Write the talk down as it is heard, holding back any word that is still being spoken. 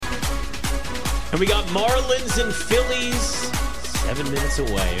And we got Marlins and Phillies 7 minutes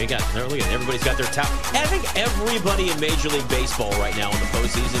away. Look at everybody's got their towel. I think everybody in Major League Baseball right now in the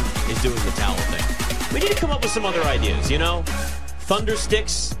postseason is doing the towel thing. We need to come up with some other ideas, Thunder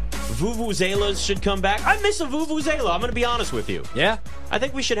sticks, vuvuzelas should come back. I miss a vuvuzela, I'm going to be honest with you. Yeah? I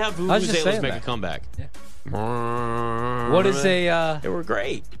think we should have vuvuzelas make a comeback. Yeah. What is a... They were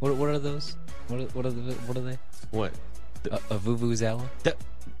great. What are those? What are they? What? A vuvuzela?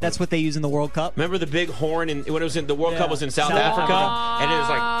 That's what they use in the World Cup. Remember the big horn when it was in the World Cup was in South Africa, and it was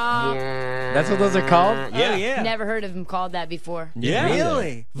like. That's what those are called. Yeah, yeah. Never heard of them called that before. Yeah,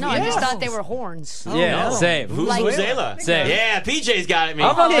 really? No, I just thought they were horns. Yeah, no. same. Vuvuzela. Same. Yeah, PJ's got it.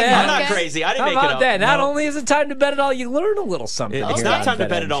 How about that? I'm not Okay. crazy. I didn't How make it about up. that? Not only is it time to bet it all, you learn a little something. It's here not on time to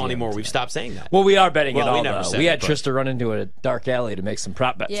bet it all BetMGM. anymore. We've stopped saying that. Well, we are betting it Well, we all, never though. said We it, had but- Trista run into a dark alley to make some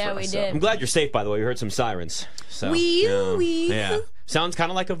prop bets Yeah, for we us. did. I'm glad you're safe, by the way. We heard some sirens. So, yeah. Sounds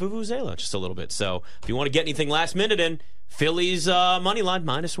kind of like a vuvuzela, just a little bit. So if you want to get anything last minute in, Phillies money line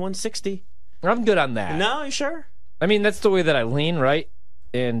minus 160. I'm good on that. No, you sure? I mean, that's the way that I lean, right?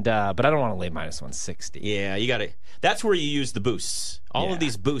 And but I don't want to lay minus 160. Yeah, you got it. That's where you use the boosts. All of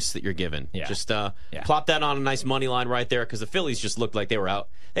these boosts that you're given. Yeah. Just plop that on a nice money line right there because the Phillies just looked like they were out.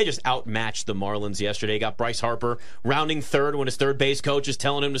 They just outmatched the Marlins yesterday. Got Bryce Harper rounding third when his third base coach is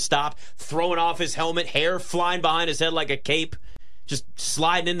telling him to stop, throwing off his helmet, hair flying behind his head like a cape, just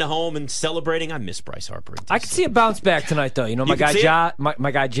sliding into home and celebrating. I miss Bryce Harper. I could see a bounce back tonight, though. My can see guy,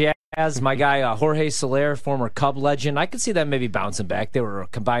 my guy Jazz, my guy Jorge Soler, former Cub legend. I could see them maybe bouncing back. They were a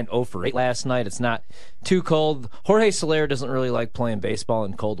combined 0 for 8 last night. It's not too cold. Jorge Soler doesn't really like playing baseball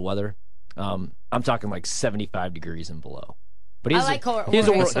in cold weather. I'm talking like 75 degrees and below. But he's I like Jorge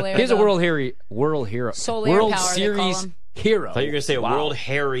Soler, he's a though. World hero, Soler World power, they call Series him. hero. I thought you were going to say a Wow. World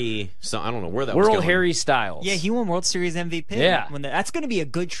Harry. So I don't know where that was World going. Harry Styles. Yeah, he won World Series MVP. Yeah. That's going to be a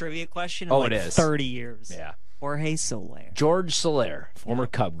good trivia question in Oh, like it is. 30 years. Yeah. Jorge Soler. George Soler, former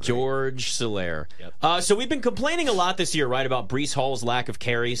Cub. great. George Soler. Yep. So we've been complaining a lot this year, right, about Breece Hall's lack of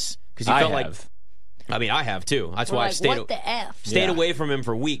carries because he I felt have. I have too. That's We're why like, I've stayed what the F? stayed Yeah. away from him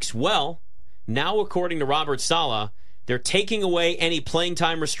for weeks. Well, now according to Robert Saleh, they're taking away any playing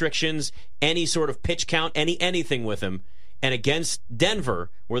time restrictions, any sort of pitch count, anything with him. And against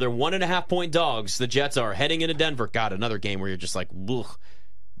Denver, where they're 1.5-point dogs, the Jets are heading into Denver. God, another game where you're just like, ugh.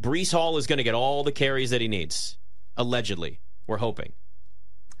 Breece Hall is going to get all the carries that he needs. Allegedly. We're hoping.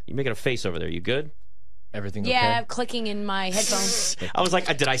 You making a face over there. You good? Everything Yeah, okay? clicking in my headphones. I was like,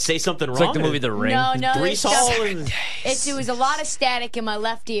 did I say something It's wrong? like the movie The Ring. No, Breece it's Hall. It was a lot of static in my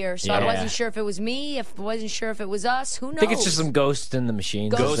left ear, so I Yeah. wasn't sure if it was me, if I wasn't sure if it was us. Who knows? I think it's just some ghost in the machine.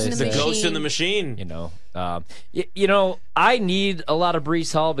 Ghost in It's the the machine. ghost in the machine. I need a lot of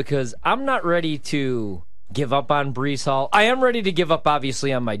Breece Hall because I'm not ready to give up on Breece Hall. I am ready to give up,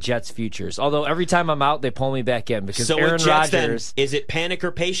 obviously, on my Jets futures. Although every time I'm out, they pull me back in because So Aaron with Jets, Rodgers. then, is it panic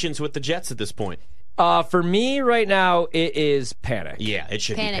or patience with the Jets at this point? For me right now, it is panic. Yeah, it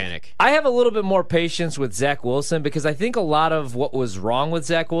should Panic. be panic. I have a little bit more patience with Zach Wilson because I think a lot of what was wrong with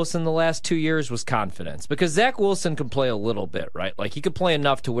Zach Wilson the last 2 years was confidence. Because Zach Wilson can play a little bit, right? Like he could play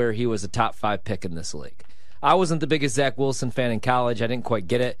enough to where he was a top 5 pick in this league. I wasn't the biggest Zach Wilson fan in college. I didn't quite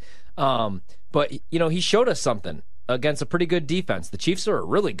get it. But, he showed us something against a pretty good defense. The Chiefs are a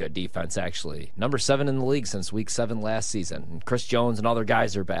really good defense, actually. Number 7 in the league since week 7 last season. And Chris Jones and all their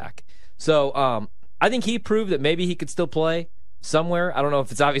guys are back. So, I think he proved that maybe he could still play somewhere. I don't know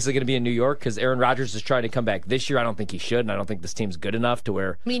if it's obviously going to be in New York because Aaron Rodgers is trying to come back this year. I don't think he should, and I don't think this team's good enough to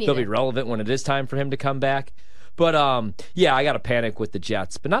where Me they'll be neither. relevant when it is time for him to come back. But, I got to panic with the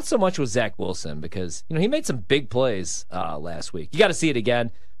Jets, but not so much with Zach Wilson because, he made some big plays last week. You got to see it again,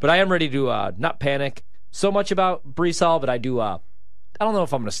 but I am ready to not panic so much about Breece Hall, but I do, I don't know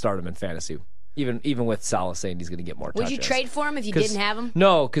if I'm going to start him in fantasy. Even with Saleh saying he's going to get more touches. Would you trade for him if you didn't have him?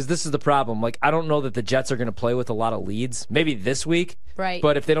 No, because this is the problem. Like, I don't know that the Jets are going to play with a lot of leads. Maybe this week. Right.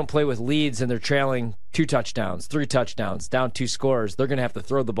 But if they don't play with leads and they're trailing 2 touchdowns, 3 touchdowns, down 2 scores, they're going to have to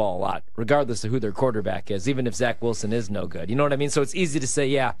throw the ball a lot, regardless of who their quarterback is, even if Zach Wilson is no good. You know what I mean? So it's easy to say,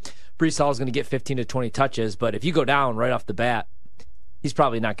 yeah, Breece Hall is going to get 15 to 20 touches, but if you go down right off the bat, he's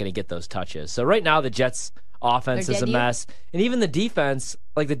probably not going to get those touches. So right now, the Jets' offense They're is a dead to you? mess. And even the defense,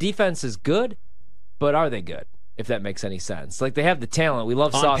 the defense is good, but are they good? If that makes any sense. Like, they have the talent. We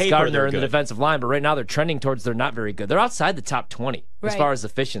love On Sauce paper, Gardner they're in the good. defensive line, but right now they're trending towards they're not very good. They're outside the top 20 as Right. far as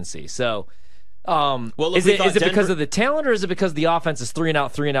efficiency. So, look, is we it thought because Denver- of the talent, or is it because the offense is 3 and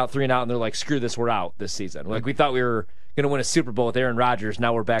out, 3 and out, 3 and out, and they're like, screw this, we're out this season? Like, we thought we were going to win a Super Bowl with Aaron Rodgers.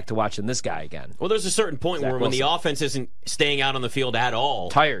 Now we're back to watching this guy again. Well, there's a certain point where when the offense isn't staying out on the field at all,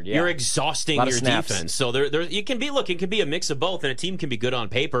 tired, yeah. You're exhausting your defense. So it can be a mix of both, and a team can be good on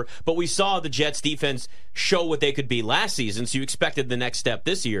paper. But we saw the Jets defense show what they could be last season, so you expected the next step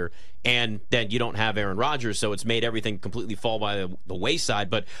this year, and then you don't have Aaron Rodgers, so it's made everything completely fall by the wayside.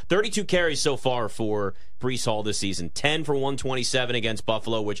 But 32 carries so far for Breece Hall this season, 10 for 127 against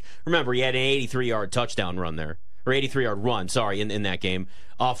Buffalo, which, remember, he had an 83-yard touchdown run there. Or 83-yard run, sorry, in that game.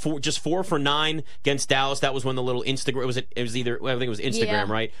 4 for 9 against Dallas. That was when the little Instagram it was either, I think it was Instagram,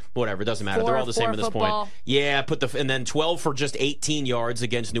 right? Whatever, it doesn't matter. They're all the same at this football. point. Yeah, and then 12 for just 18 yards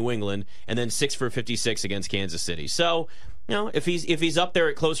against New England, and then 6 for 56 against Kansas City. So, if he's up there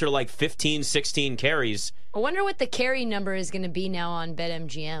at closer to like 15, 16 carries. I wonder what the carry number is going to be now on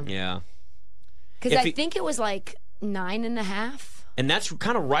BetMGM. Yeah. Because I think it was like 9.5. And that's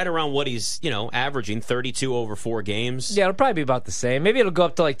kind of right around what he's, averaging, 32 over 4 games. Yeah, it'll probably be about the same. Maybe it'll go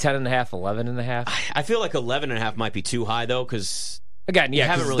up to like 10.5, 11.5. I feel like 11.5 might be too high, though, because... Again, yeah,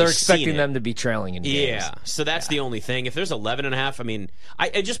 haven't really they're expecting seen it. them to be trailing in games. Yeah, so that's the only thing. If there's 11.5, I mean,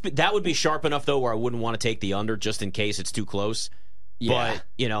 that would be sharp enough, though, where I wouldn't want to take the under just in case it's too close. Yeah.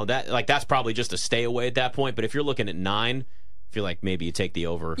 But, that's probably just a stay away at that point. But if you're looking at 9, I feel like maybe you take the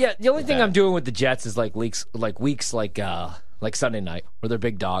over. Yeah, the only thing I'm doing with the Jets is weeks like Sunday night, where they're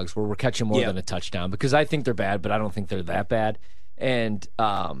big dogs, where we're catching more than a touchdown, because I think they're bad, but I don't think they're that bad. And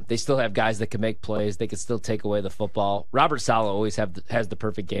they still have guys that can make plays. They can still take away the football. Robert Saleh always has the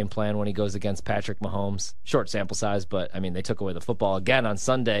perfect game plan when he goes against Patrick Mahomes. Short sample size, but, I mean, they took away the football again on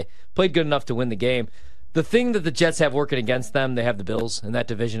Sunday. Played good enough to win the game. The thing that the Jets have working against them, they have the Bills in that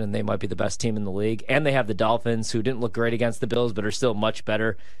division, and they might be the best team in the league. And they have the Dolphins, who didn't look great against the Bills, but are still much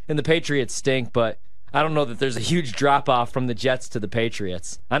better. And the Patriots stink, but I don't know that there's a huge drop-off from the Jets to the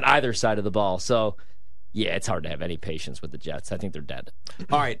Patriots on either side of the ball. So, yeah, it's hard to have any patience with the Jets. I think they're dead.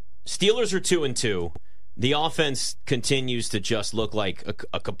 All right, Steelers are 2-2. The offense continues to just look like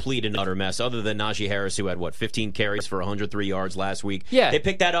a complete and utter mess, other than Najee Harris, who had, 15 carries for 103 yards last week. Yeah. They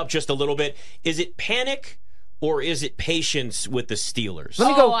picked that up just a little bit. Is it panic or is it patience with the Steelers? Let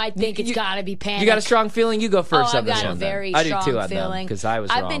me go. I think it's got to be panic. You got a strong feeling? You go first on I've this got one. a very I strong do too on feeling. because I was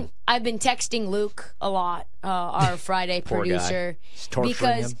wrong. I've been texting Luke a lot, our Friday Poor producer, Just torturing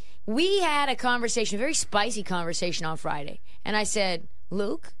because him. we had a conversation, a very spicy conversation on Friday, and I said,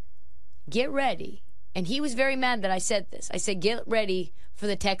 Luke, get ready. And he was very mad that I said this. I said, get ready for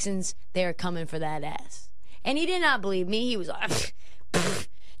the Texans. They're coming for that ass. And he did not believe me. He was like,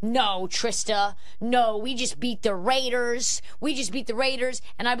 no, Trista. No, we just beat the Raiders. We just beat the Raiders.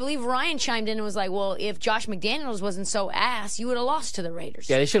 And I believe Ryan chimed in and was like, well, if Josh McDaniels wasn't so ass, you would have lost to the Raiders.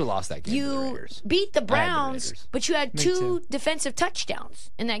 Yeah, they should have lost that game to the You Raiders. beat the I had the Browns, Raiders. but you had two defensive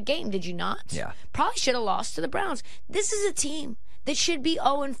touchdowns in that game, did you not? Yeah. Probably should have lost to the Browns. This is a team that should be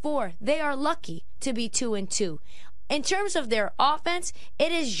 0-4. They are lucky to be 2-2. In terms of their offense,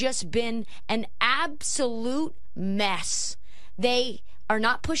 it has just been an absolute mess. They are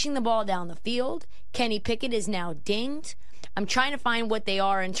not pushing the ball down the field. Kenny Pickett is now dinged. I'm trying to find what they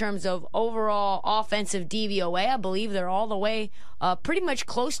are in terms of overall offensive DVOA. I believe they're all the way pretty much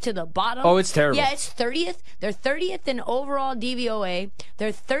close to the bottom. Oh, it's terrible. Yeah, it's 30th. They're 30th in overall DVOA.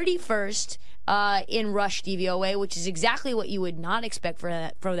 They're 31st in rush DVOA, which is exactly what you would not expect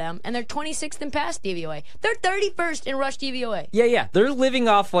for them. And they're 26th in pass DVOA. They're 31st in rush DVOA. Yeah. They're living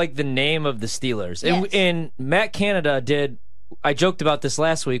off the name of the Steelers. Yes. And Matt Canada did, I joked about this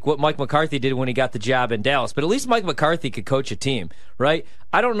last week, what Mike McCarthy did when he got the job in Dallas. But at least Mike McCarthy could coach a team, right?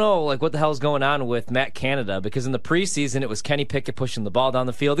 I don't know what the hell's going on with Matt Canada, because in the preseason it was Kenny Pickett pushing the ball down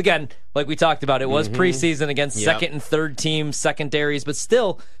the field. Again, like we talked about, it was preseason against second and third team secondaries, but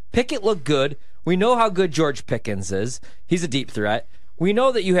still, Pickett looked good. We know how good George Pickens is. He's a deep threat. We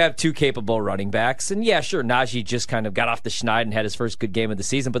know that you have two capable running backs. And yeah, sure, Najee just kind of got off the schneid and had his first good game of the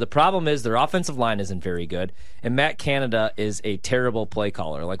season. But the problem is their offensive line isn't very good. And Matt Canada is a terrible play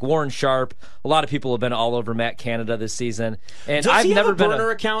caller. Like Warren Sharp, a lot of people have been all over Matt Canada this season. And Does I've he never have a been burner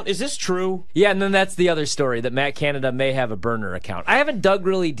account? Is this true? Yeah, and then that's the other story, that Matt Canada may have a burner account. I haven't dug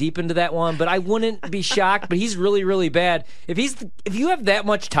really deep into that one, but I wouldn't be shocked. But he's really, really bad. If you have that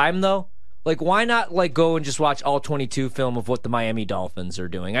much time, though, why not go and just watch all 22 film of what the Miami Dolphins are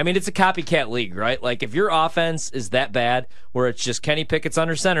doing? I mean, it's a copycat league, right? If your offense is that bad, where it's just Kenny Pickett's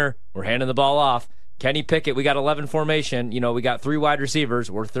under center, we're handing the ball off. Kenny Pickett, we got 11 formation. We got 3 wide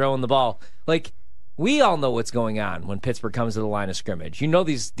receivers. We're throwing the ball. we all know what's going on when Pittsburgh comes to the line of scrimmage. You know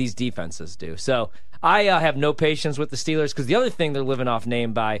these defenses do. So I have no patience with the Steelers because the other thing they're living off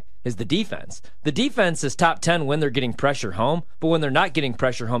name by is the defense. The defense is top 10 when they're getting pressure home, but when they're not getting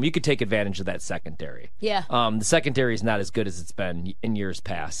pressure home, you could take advantage of that secondary. Yeah. The secondary is not as good as it's been in years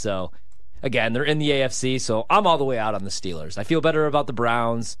past. So, again, they're in the AFC, so I'm all the way out on the Steelers. I feel better about the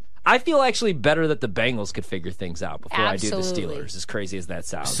Browns. I feel actually better that the Bengals could figure things out before I do the Steelers, as crazy as that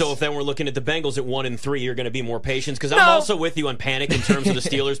sounds. So if then we're looking at the Bengals at 1-3, you're going to be more patient? Because I'm also with you on panic in terms of the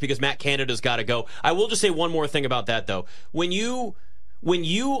Steelers because Matt Canada's got to go. I will just say one more thing about that, though. When you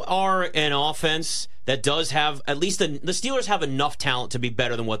are an offense that does have the Steelers have enough talent to be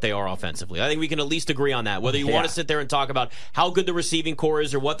better than what they are offensively. I think we can at least agree on that. Whether you want to sit there and talk about how good the receiving core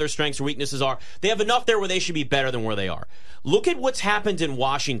is or what their strengths or weaknesses are, they have enough there where they should be better than where they are. Look at what's happened in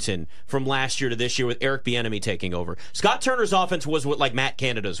Washington from last year to this year with Eric Bieniemy taking over. Scott Turner's offense was what like Matt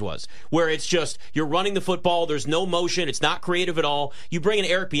Canada's was, where it's just you're running the football, there's no motion, it's not creative at all. You bring in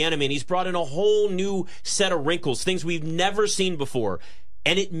Eric Bieniemy and he's brought in a whole new set of wrinkles, things we've never seen before.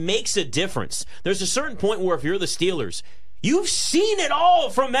 And it makes a difference. There's a certain point where if you're the Steelers, you've seen it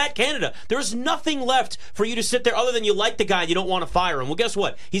all from Matt Canada. There's nothing left for you to sit there other than you like the guy and you don't want to fire him. Well, guess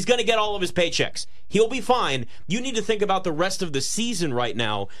what? He's going to get all of his paychecks. He'll be fine. You need to think about the rest of the season right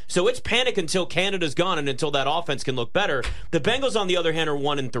now. So it's panic until Canada's gone and until that offense can look better. The Bengals, on the other hand, are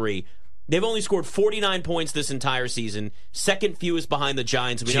 1-3. They've only scored 49 points this entire season, second fewest behind the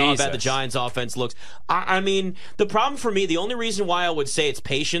Giants. We know how bad the Giants' offense looks. I mean, the problem for me, the only reason why I would say it's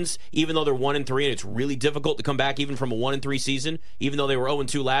patience, even though they're 1-3 and it's really difficult to come back even from a 1-3 season, even though they were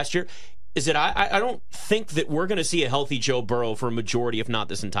 0-2 last year, is that I don't think that we're going to see a healthy Joe Burrow for a majority, if not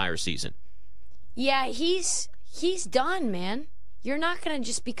this entire season. Yeah, he's done, man. You're not going to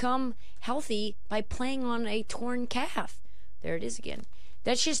just become healthy by playing on a torn calf. There it is again.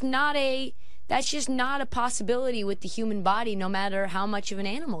 That's just not a possibility with the human body, no matter how much of an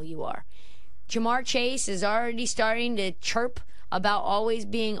animal you are. Jamar Chase is already starting to chirp about always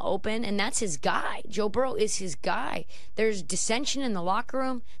being open, and that's his guy. Joe Burrow is his guy. There's dissension in the locker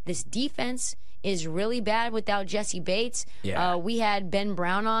room. This defense is really bad without Jesse Bates. Yeah. We had Ben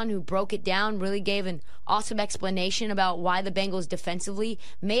Brown on who broke it down, really gave an awesome explanation about why the Bengals defensively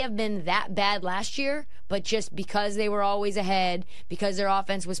may have been that bad last year, but just because they were always ahead, because their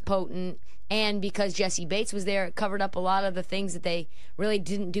offense was potent, and because Jesse Bates was there, it covered up a lot of the things that they really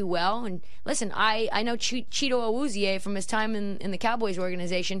didn't do well. And listen, I know Cheeto Awuzie from his time in the Cowboys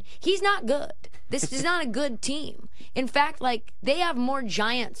organization. He's not good. This is not a good team. In fact, like, they have more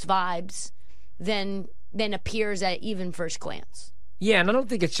Giants vibes than appears at even first glance. Yeah, and I don't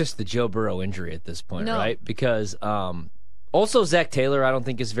think it's just the Joe Burrow injury at this point, No. right? Because also Zach Taylor I don't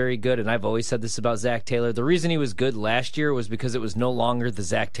think is very good, and I've always said this about Zach Taylor. The reason he was good last year was because it was no longer the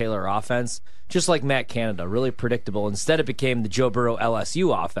Zach Taylor offense, just like Matt Canada, really predictable. Instead it became the Joe Burrow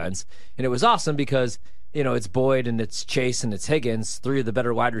LSU offense, and it was awesome because it's Boyd and it's Chase and it's Higgins, three of the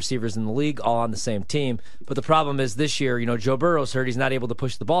better wide receivers in the league, all on the same team. But the problem is this year, Joe Burrow's hurt. He's not able to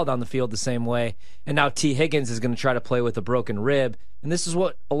push the ball down the field the same way. And now T. Higgins is going to try to play with a broken rib. And this is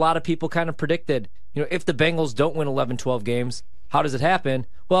what a lot of people kind of predicted. If the Bengals don't win 11, 12 games, how does it happen?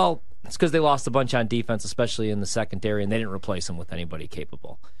 Well, it's because they lost a bunch on defense, especially in the secondary, and they didn't replace them with anybody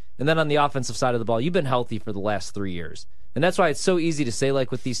capable. And then on the offensive side of the ball, you've been healthy for the last 3 years. And that's why it's so easy to say,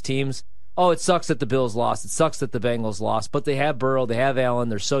 like with these teams, oh, it sucks that the Bills lost. It sucks that the Bengals lost. But they have Burrow. They have Allen.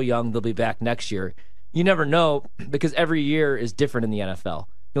 They're so young. They'll be back next year. You never know because every year is different in the NFL.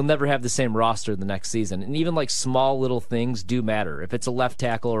 You'll never have the same roster the next season. And even like small little things do matter. If it's a left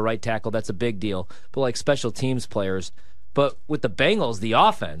tackle or right tackle, that's a big deal. But like special teams players. But with the Bengals, the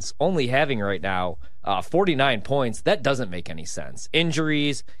offense only having right now 49 points, that doesn't make any sense.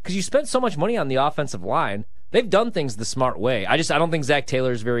 Injuries, because you spent so much money on the offensive line. They've done things the smart way. I don't think Zach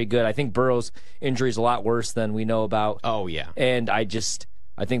Taylor is very good. I think Burrow's injury is a lot worse than we know about. Oh, yeah. And I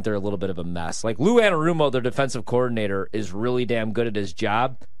think they're a little bit of a mess. Like Lou Anarumo, their defensive coordinator, is really damn good at his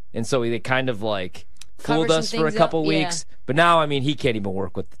job. And so they kind of like fooled us for a couple weeks. Yeah. But now, he can't even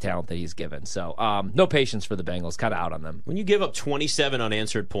work with the talent that he's given. So no patience for the Bengals. Kind of out on them. When you give up 27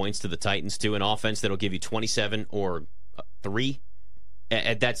 unanswered points to the Titans, to an offense that'll give you 27 or 3,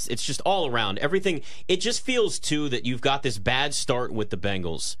 it's just all around everything. It just feels too that you've got this bad start with the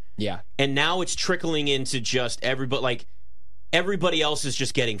Bengals. Yeah. And now it's trickling into just everybody, like everybody else is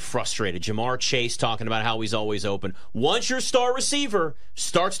just getting frustrated. Jamar Chase talking about how he's always open. Once your star receiver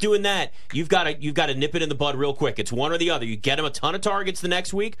starts doing that, you've got to nip it in the bud real quick. It's one or the other. You get him a ton of targets the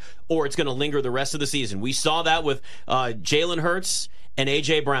next week, or it's going to linger the rest of the season. We saw that with Jalen Hurts and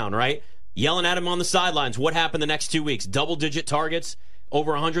A.J. Brown, right? Yelling at him on the sidelines. What happened the next 2 weeks? Double-digit targets.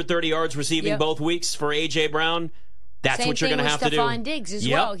 over 130 yards receiving Yep. both weeks for A.J. Brown. That's Same what you're thing going to with have to do. Stephon Diggs as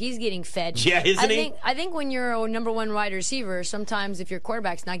Yep. well. He's getting fed. Yeah, isn't he? I think when you're a number one wide receiver, sometimes if your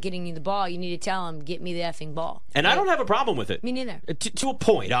quarterback's not getting you the ball, you need to tell him, get me the effing ball. And I don't have a problem with it. Me neither. To a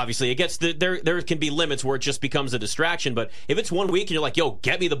point, obviously. It gets there can be limits where it just becomes a distraction. But if it's 1 week and you're like, yo,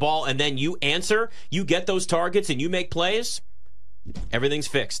 get me the ball, and then you answer, you get those targets, and you make plays, everything's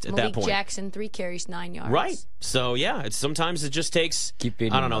fixed at that Malik point. Jackson, 3 carries, 9 yards. Right. So, yeah, sometimes it just takes, Keep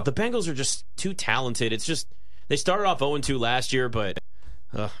beating I don't them know. up. The Bengals are just too talented. It's just, they started off 0-2 last year, but,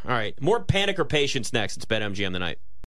 all right. More panic or patience next. It's BetMGM tonight.